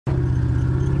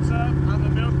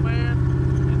Truck Man,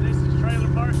 and this is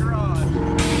Trailer Park Garage.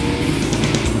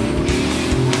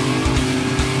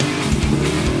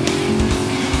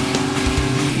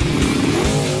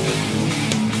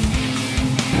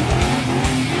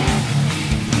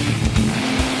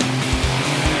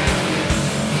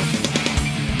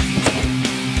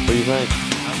 What do you think?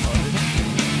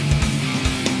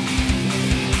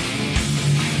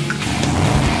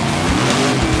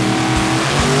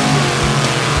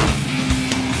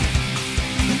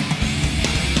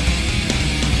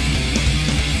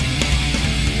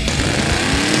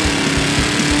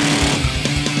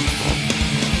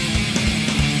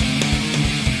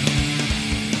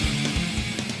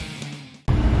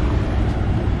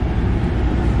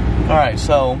 Alright,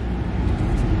 so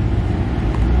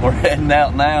we're heading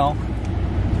out now.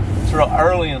 It's real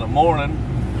early in the morning.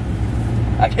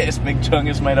 I guess Big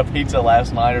Chungus made a pizza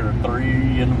last night at 3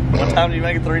 and what time did you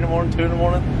make it? 3 in the morning? 2 in the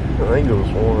morning? I think it was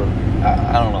 1.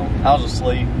 I don't know. I was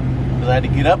asleep because I had to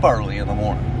get up early in the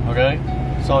morning, okay?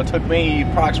 So it took me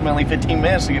approximately 15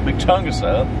 minutes to get Big Chungus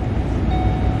up.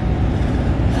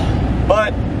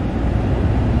 But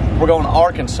we're going to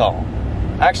Arkansas.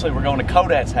 Actually, we're going to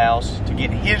Kodak's house to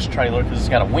get his trailer because it's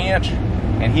got a winch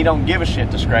and he don't give a shit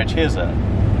to scratch his up.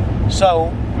 So,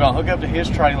 we're going to hook up to his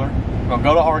trailer. We're going to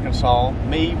go to Arkansas.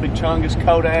 Me, Big Chungus,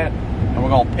 Kodak, and we're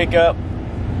going to pick up,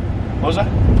 what was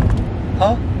that?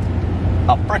 Huh?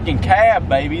 A freaking cab,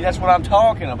 baby. That's what I'm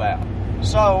talking about.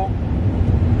 So,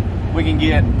 we can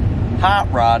get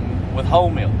hot rodding with whole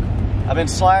milk. I've been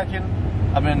slacking.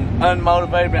 I've been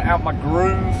unmotivated, been out my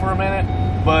groove for a minute,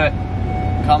 but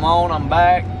come on, I'm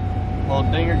back. A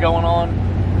little dinger going on,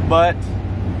 but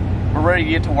we're ready to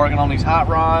get to working on these hot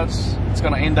rods. It's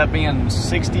going to end up being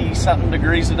 60-something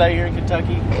degrees today here in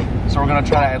Kentucky, so we're going to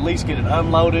try to at least get it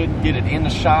unloaded, get it in the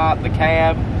shop, the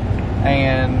cab,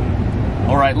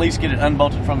 or at least get it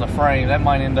unbolted from the frame. That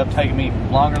might end up taking me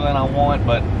longer than I want,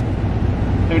 but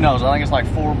who knows? I think it's like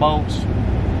 4 bolts.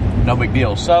 No big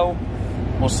deal. So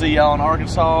we'll see y'all in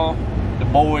Arkansas. The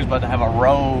boys about to have a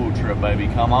road trip, baby.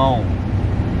 Come on.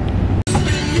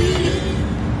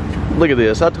 Look at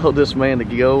this. I told this man to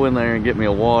go in there and get me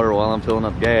a water while I'm filling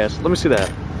up gas. Let me see that.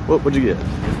 What'd you get?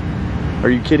 Are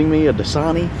you kidding me? A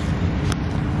Dasani?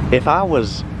 If I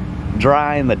was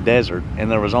dry in the desert and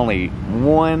there was only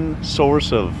one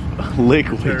source of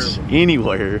liquids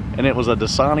anywhere and it was a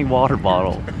Dasani water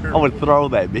bottle, I would throw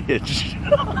that bitch.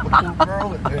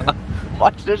 Throw it, man.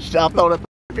 Watch this. I'll throw it at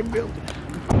the fucking building.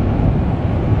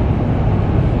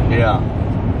 Yeah.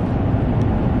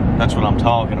 That's what I'm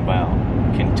talking about.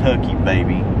 Kentucky,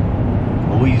 baby.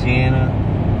 Louisiana,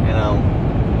 you know,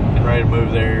 getting ready to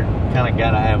move there. Kind of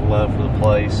gotta have love for the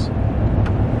place.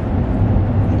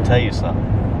 Let me tell you something.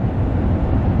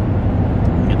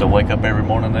 Get to wake up every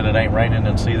morning that it ain't raining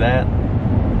and see that.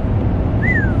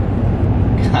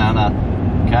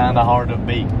 Kinda hard to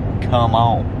beat. Come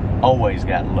on. Always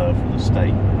got love for the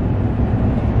state.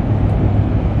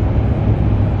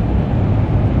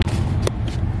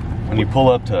 When you pull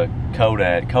up to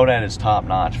Kodak is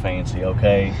top-notch fancy,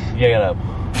 okay? You gotta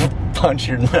punch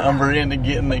your number in to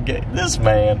get in the gate. This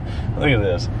man, look at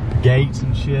this. Gates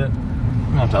and shit. I'm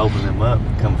gonna have to open them up,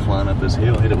 come flying up this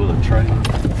hill, hit it with a trailer.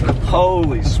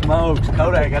 Holy smokes,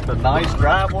 Kodak got the nice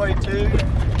driveway too.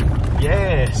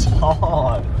 Yes,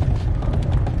 hard.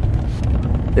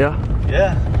 Yeah?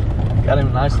 Yeah, got him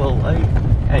a nice little lake.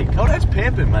 Hey, Kodak's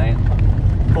pimping, man.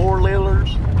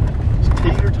 4-liters,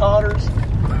 teeter-totters.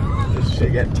 This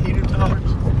shit got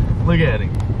teeter-totters. Look at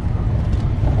him.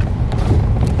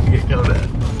 Get Kodak.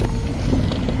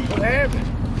 What happened?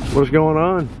 What's going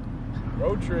on?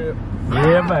 Road trip.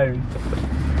 Yeah, baby.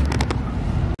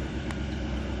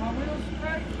 My wheels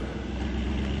straight?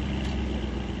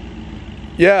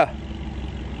 Yeah.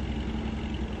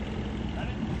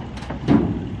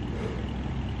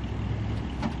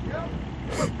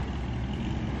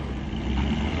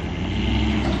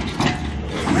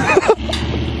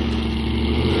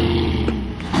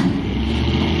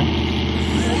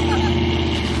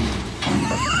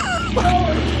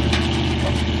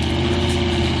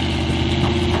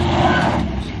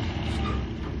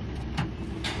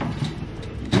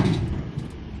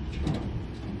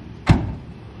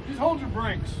 Just hold your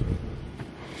brakes.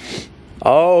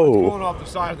 Oh. Going off the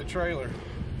side of the trailer.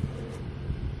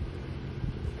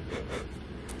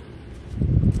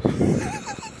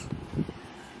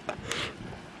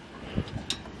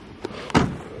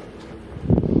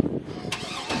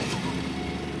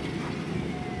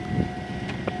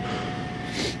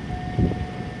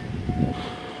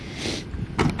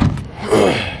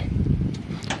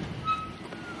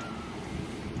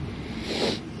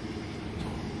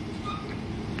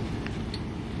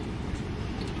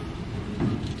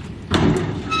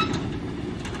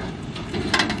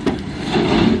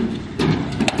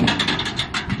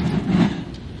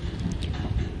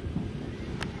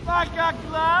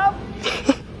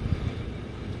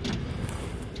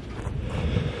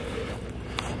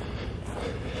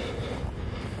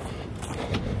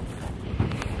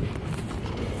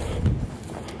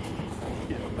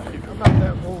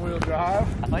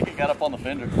 up on the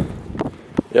fender.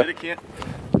 Yep. Did it, Kent?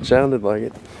 Sounded like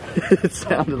it. It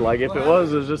sounded like if it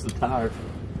was just a tire.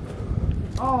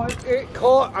 Oh, it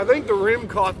caught. I think the rim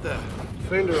caught the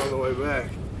fender on the way back.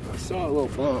 I saw a little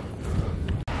bump.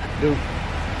 Dude,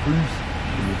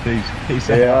 peace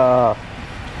out.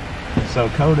 Yeah. So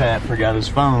Kodak forgot his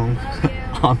phone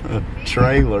on the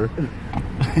trailer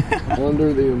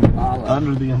Under the Impala.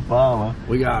 under the Impala.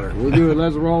 We got her. We'll do it.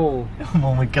 Let's roll.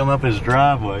 When we come up his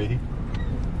driveway,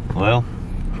 well,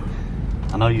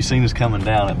 I know you've seen us coming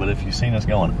down it, but if you've seen us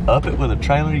going up it with a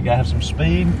trailer, you gotta have some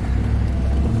speed.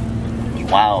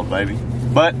 It's wild, baby.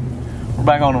 But we're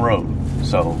back on the road,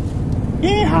 so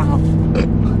yeah.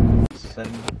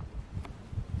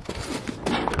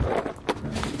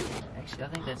 Actually, I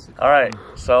think that's the All right,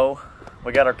 so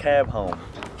we got our cab home.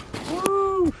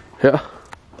 Woo! Yeah.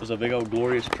 It was a big old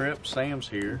glorious trip. Sam's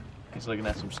here. He's looking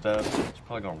at some stuff. He's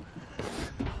probably gonna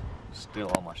steal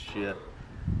all my shit.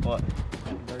 What?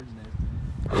 bird's nest.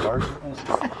 Birds?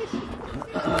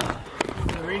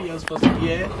 The radio's supposed to be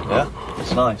Yeah,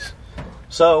 it's nice.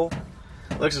 So,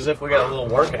 looks as if we got a little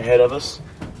work ahead of us.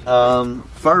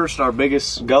 First, our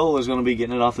biggest goal is going to be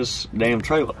getting it off this damn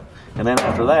trailer. And then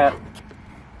after that,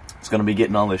 it's going to be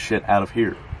getting all this shit out of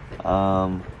here.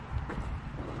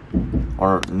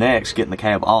 Or next, getting the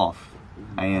cab off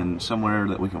and somewhere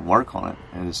that we can work on it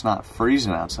and it's not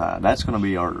freezing outside. That's going to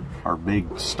be our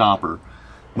big stopper.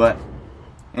 But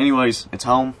anyways, it's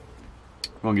home.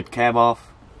 We're going to get the cab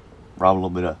off, rob a little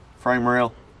bit of frame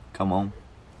rail, come home,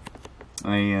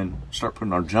 and start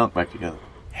putting our junk back together.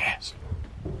 Yes.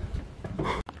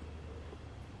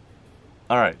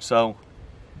 Alright, so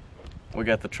we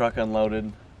got the truck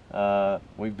unloaded.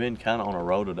 We've been kind of on a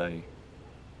roll today.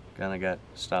 Kind of got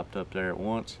stopped up there at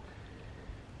once.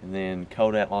 And then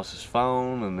Kodak lost his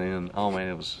phone, and then, oh man,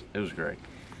 it was great.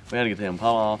 We had to get the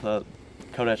Impala off of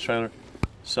Kodak's trailer.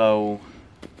 So,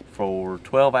 for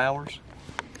 12 hours,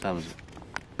 what time is it?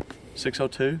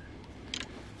 6:02.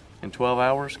 In 12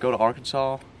 hours, go to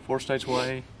Arkansas, 4 states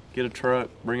away, get a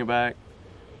truck, bring it back,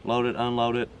 load it,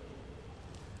 unload it.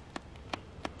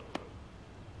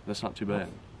 That's not too bad.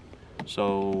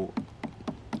 So,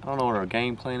 I don't know what our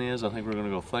game plan is. I think we're going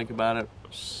to go think about it,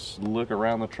 look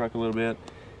around the truck a little bit,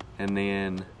 and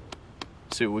then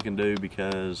see what we can do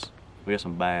because we got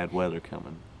some bad weather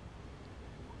coming.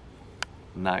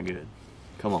 Not good.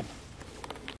 Come on.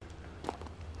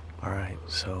 Alright,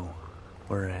 so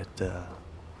we're at a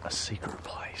secret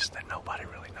place that nobody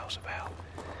really knows about.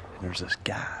 And there's this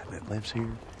guy that lives here,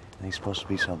 and he's supposed to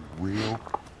be some real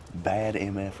bad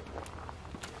MF.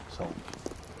 So,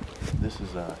 this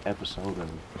is an episode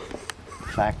of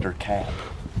Factor Cap.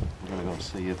 We're gonna go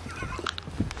see if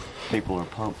people are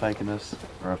pump faking us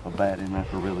or if a bad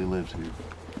MFer really lives here.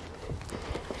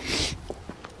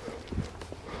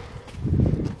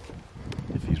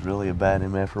 If he's really a bad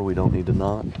MFer, we don't need to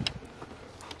knock.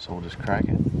 So we'll just crack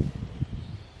it.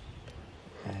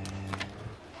 And...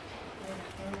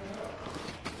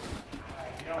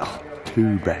 oh,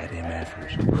 2 bad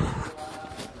MFers.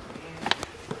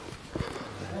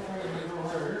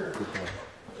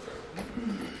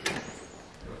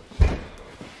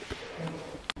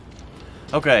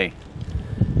 Okay,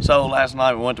 so last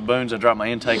night we went to Boone's. I dropped my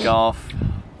intake off.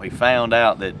 We found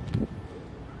out that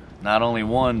not only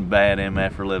 1 bad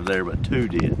MFer lived there, but 2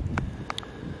 did.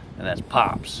 And that's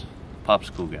Pops. Pops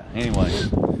a cool guy.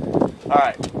 Anyways,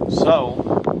 alright,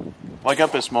 so wake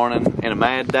up this morning in a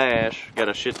mad dash. Got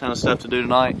a shit ton of stuff to do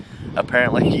tonight.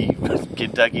 Apparently,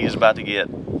 Kentucky is about to get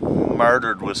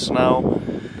murdered with snow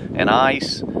and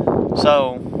ice.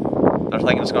 So, they're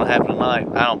thinking it's going to happen tonight.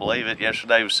 I don't believe it.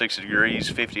 Yesterday was 60 degrees,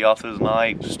 50 all through the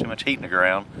night. Just too much heat in the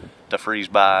ground to freeze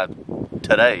by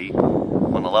today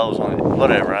when the low's on it.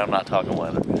 Whatever, I'm not talking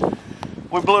weather.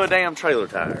 We blew a damn trailer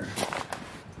tire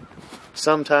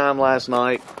sometime last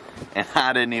night, and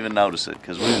I didn't even notice it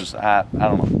because we was, I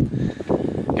don't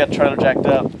know. Got the trailer jacked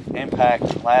up,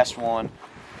 impact, last one.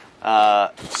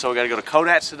 So we got to go to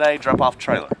Kodak's today, drop off the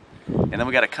trailer. And then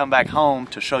we got to come back home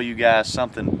to show you guys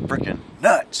something freaking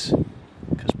nuts.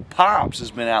 Because Pops has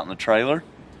been out in the trailer,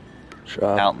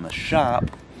 out in the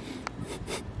shop,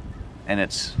 and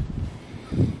it's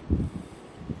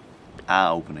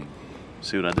eye-opening.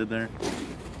 See what I did there?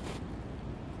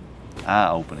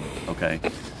 Eye-opening, okay.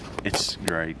 It's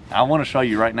great. I want to show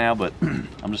you right now, but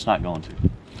I'm just not going to.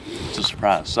 It's a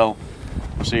surprise. So,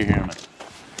 we'll see you here in a minute.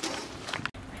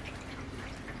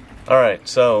 Alright,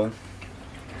 so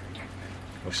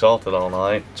we salted all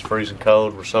night. It's freezing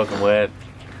cold. We're soaking wet.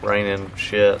 Raining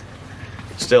shit.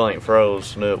 Still ain't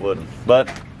froze. Knew it wouldn't.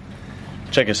 But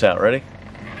check this out. Ready?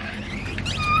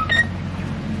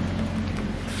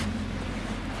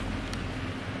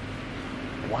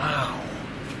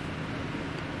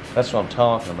 That's what I'm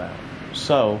talking about.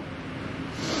 So,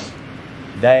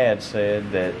 Dad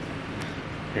said that,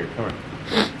 here, come here.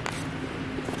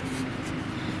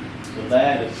 So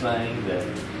Dad is saying that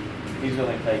he's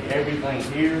going to take everything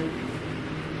here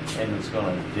and it's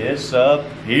going to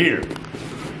disappear.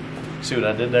 See what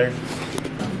I did there?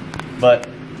 But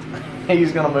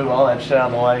he's going to move all that shit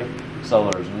out of the way. So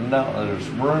there's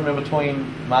room in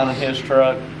between mine and his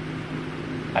truck.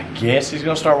 I guess he's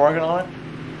going to start working on it.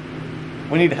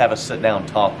 We need to have a sit-down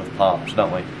talk with Pops,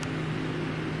 don't we?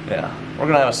 Yeah. We're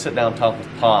going to have a sit-down talk with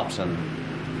Pops and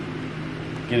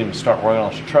get him to start working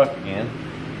on his truck again.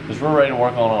 Because we're ready to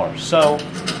work on ours. So,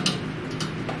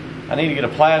 I need to get a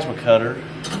plasma cutter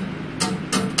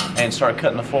and start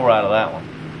cutting the floor out of that one.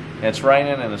 And it's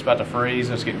raining and it's about to freeze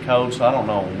and it's getting cold, so I don't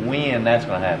know when that's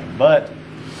going to happen. But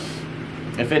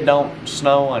if it don't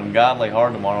snow ungodly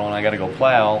hard tomorrow and I got to go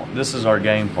plow, this is our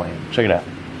game plan. Check it out.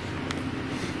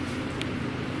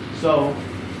 So,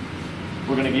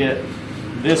 we're going to get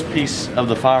this piece of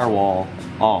the firewall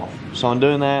off. So in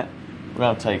doing that, we're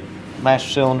going to take master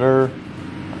cylinder,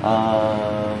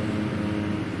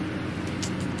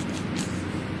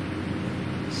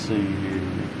 let's see here.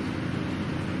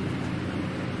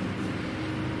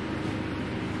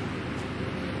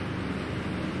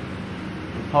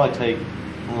 We'll probably take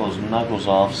one of those knuckles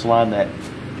off, slide that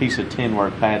piece of tin where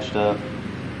it patched up,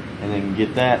 and then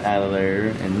get that out of there.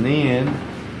 And then,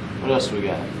 what else do we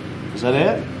got? Is that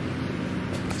it?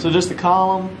 So just the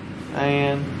column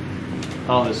and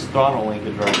this throttle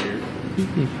linkage right here.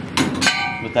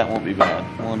 But that won't be bad.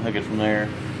 We'll unhook it from there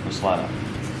and slide up.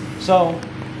 So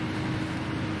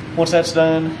once that's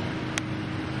done,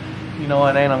 you know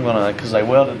what, and I'm gonna, because I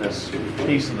welded this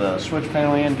piece of the switch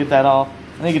panel in, get that off.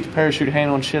 I need to get the parachute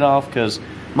handle and shit off because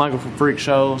Michael from Freak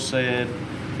Show said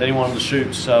that he wanted to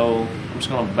shoot, so I'm just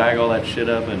gonna bag all that shit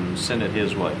up and send it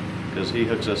his way because he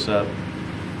hooks us up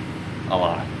a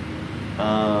lot.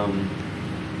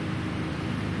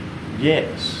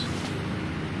 Yes.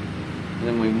 And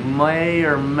then we may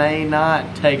or may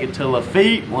not take it to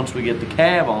Lafitte once we get the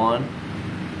cab on,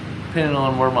 depending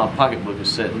on where my pocketbook is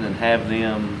sitting, and have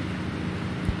them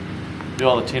do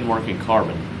all the tin work in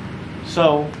carbon.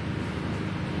 So,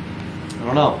 I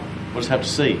don't know. We'll just have to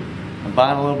see. I'm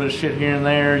buying a little bit of shit here and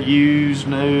there, used,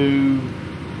 new,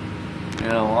 you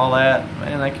know, all that.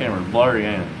 Man, that camera's blurry,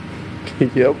 ain't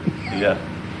it? Yep. Yeah.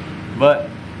 But,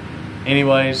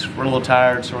 anyways, we're a little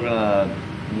tired, so we're gonna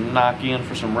knock in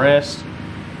for some rest.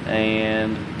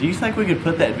 And do you think we could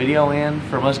put that video in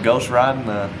from us ghost riding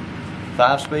the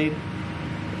 5-speed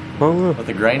with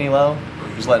the grainy low,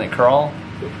 just letting it crawl?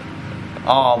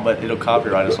 Oh, but it'll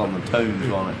copyright us on the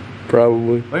tunes on it.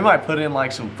 Probably. We might put in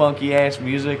like some funky ass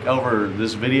music over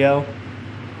this video.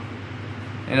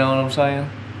 You know what I'm saying?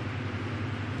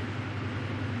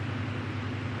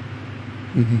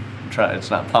 Try. It's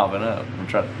not popping up. I'm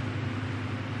trying.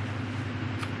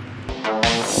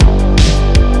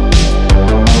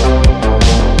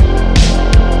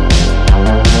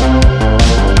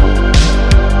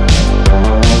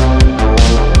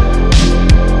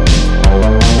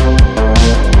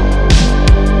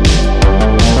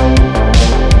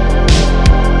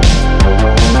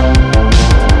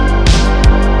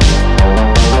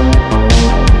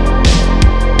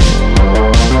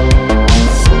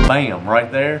 Bam,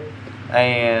 right there.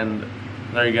 And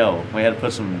there you go. We had to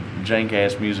put some jank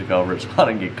ass music over it so I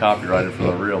didn't get copyrighted for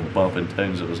the real bumping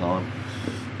tunes it was on.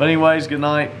 But anyways, good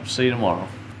night. See you tomorrow.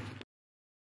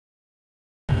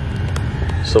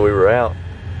 So we were out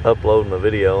uploading a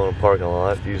video in a parking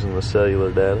lot using the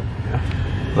cellular data.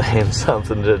 And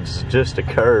something just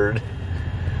occurred.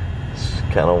 It's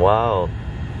kind of wild.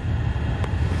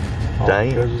 Dang.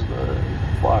 Because of the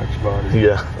Fox body.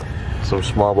 Yeah. Some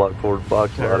small block Ford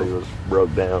Fox body was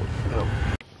broke down.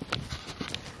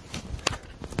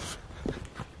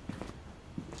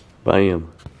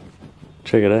 Bam.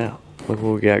 Check it out. Look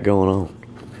what we got going on.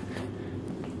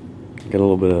 Got a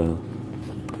little bit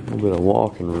of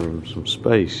walking room, some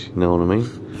space, you know what I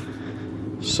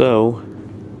mean? So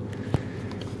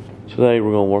today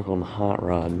we're gonna work on the hot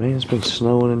rod. Man, it's been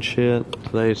snowing and shit.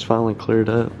 Today it's finally cleared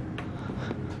up.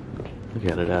 Look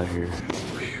at it out here.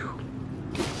 Whew.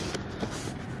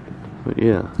 But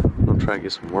yeah, I'm gonna try to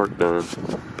get some work done. Look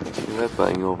at that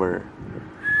thing over there.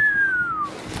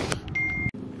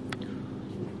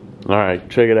 Alright,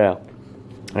 check it out.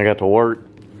 I got to work.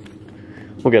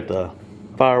 We got the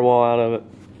firewall out of it.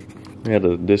 We had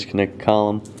to disconnect the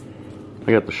column.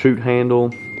 I got the chute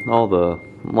handle, all the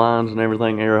lines and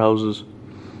everything, air hoses.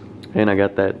 And I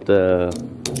got that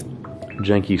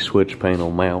janky switch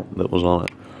panel mount that was on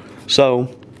it. So,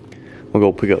 we'll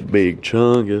go pick up Big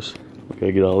Chungus. We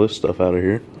gotta get all this stuff out of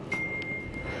here.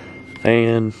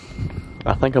 And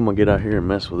I think I'm gonna get out here and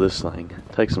mess with this thing.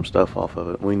 Take some stuff off of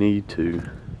it. We need to.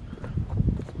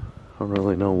 I don't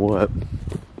really know what,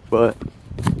 but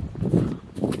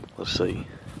let's see.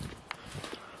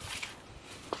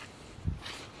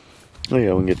 Oh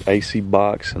yeah, we can get AC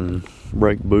box and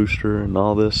brake booster and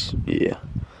all this. Yeah.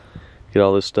 Get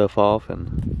all this stuff off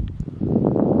and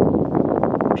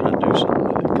try to do something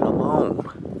with it. Come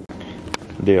on.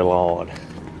 Dear Lord.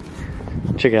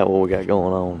 Check out what we got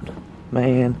going on.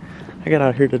 Man, I got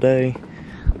out here today.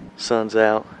 Sun's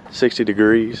out, 60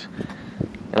 degrees.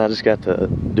 And I just got to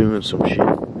doing some shit.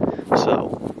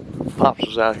 So, Pops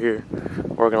was out here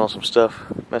working on some stuff,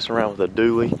 messing around with a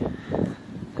dually.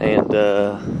 And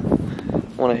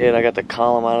went ahead, I got the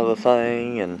column out of the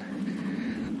thing, and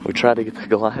we tried to get the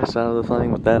glass out of the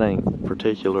thing, but that ain't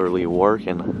particularly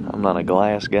working. I'm not a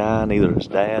glass guy, neither is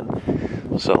Dad.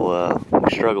 So we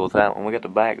struggle with that one. We got the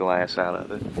back glass out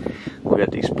of it. We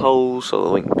got these poles so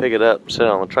that we can pick it up and set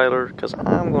it on the trailer, because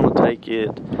I'm going to take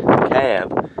it, the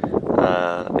cab,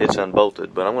 it's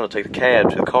unbolted, but I'm going to take the cab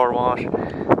to the car wash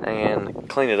and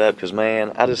clean it up, because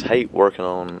man, I just hate working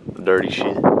on dirty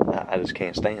shit. I just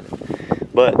can't stand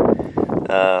it. But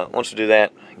once we do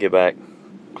that, get back,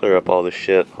 clear up all this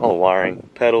shit, all the wiring,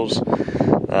 pedals,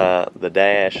 the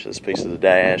dash, this piece of the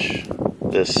dash,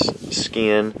 this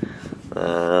skin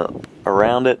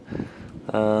around it.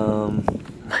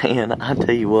 Man, I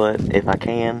tell you what, if I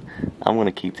can, I'm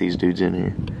gonna keep these dudes in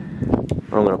here.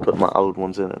 I'm gonna put my old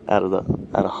ones in it out of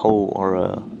hole,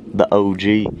 or the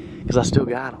OG, because I still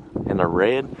got them, and they're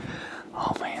red.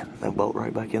 Oh man, they'll bolt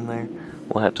right back in there.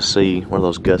 We'll have to see where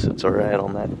those gussets are at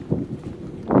on that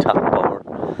top bar.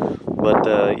 But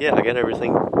yeah, I got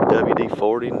everything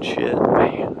WD-40 and shit.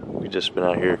 Man, we just been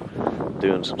out here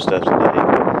doing some stuff today.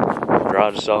 The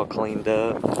garage is all cleaned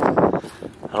up.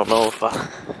 I don't know if I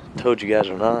told you guys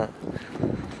or not,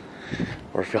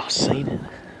 or if y'all seen it,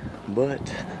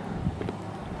 but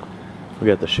we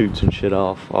got the chutes and shit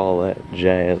off. All that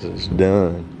jazz is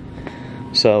done.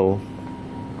 So,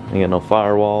 ain't got no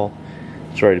firewall.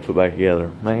 It's ready to put back together.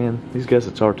 Man, these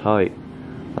gussets are tight.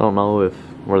 I don't know if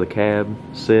where the cab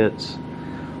sits,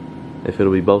 if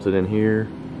it'll be bolted in here,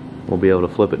 we'll be able to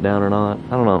flip it down or not. I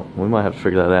don't know. We might have to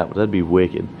figure that out, but that'd be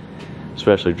wicked.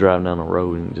 Especially driving down the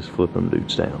road and just flip them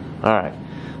dudes down. Alright,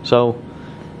 so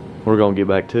we're gonna get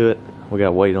back to it. We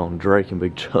gotta wait on Drake and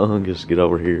Big Chung just to get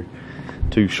over here.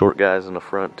 2 short guys in the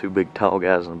front, 2 big tall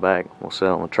guys in the back. We'll set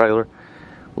on the trailer,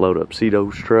 load up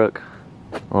Cito's truck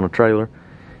on a trailer,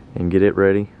 and get it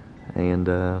ready. And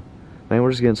man,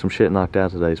 we're just getting some shit knocked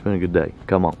out today. It's been a good day.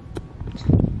 Come on.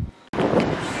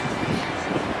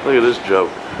 Look at this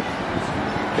joke.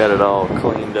 Got it all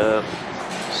cleaned up.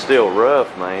 Still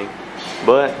rough, man,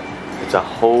 but it's a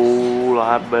whole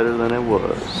lot better than it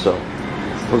was. So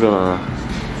we're gonna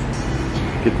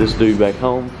get this dude back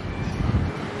home,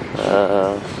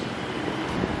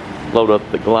 load up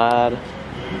the Glide,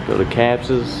 go to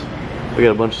Caps's. We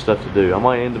got a bunch of stuff to do. I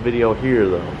might end the video here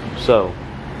though, so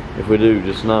if we do,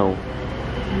 just know,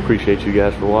 appreciate you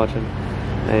guys for watching.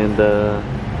 And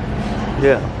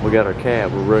yeah, we got our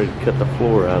cab. We're ready to cut the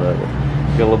floor out of it.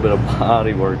 Got a little bit of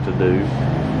body work to do,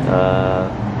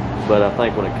 but I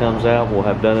think when it comes out, we'll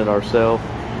have done it ourselves.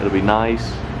 It'll be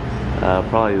nice,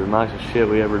 probably the nicest shit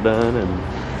we ever done. And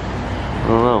I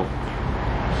don't know,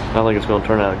 I think it's gonna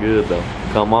turn out good though.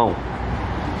 Come on.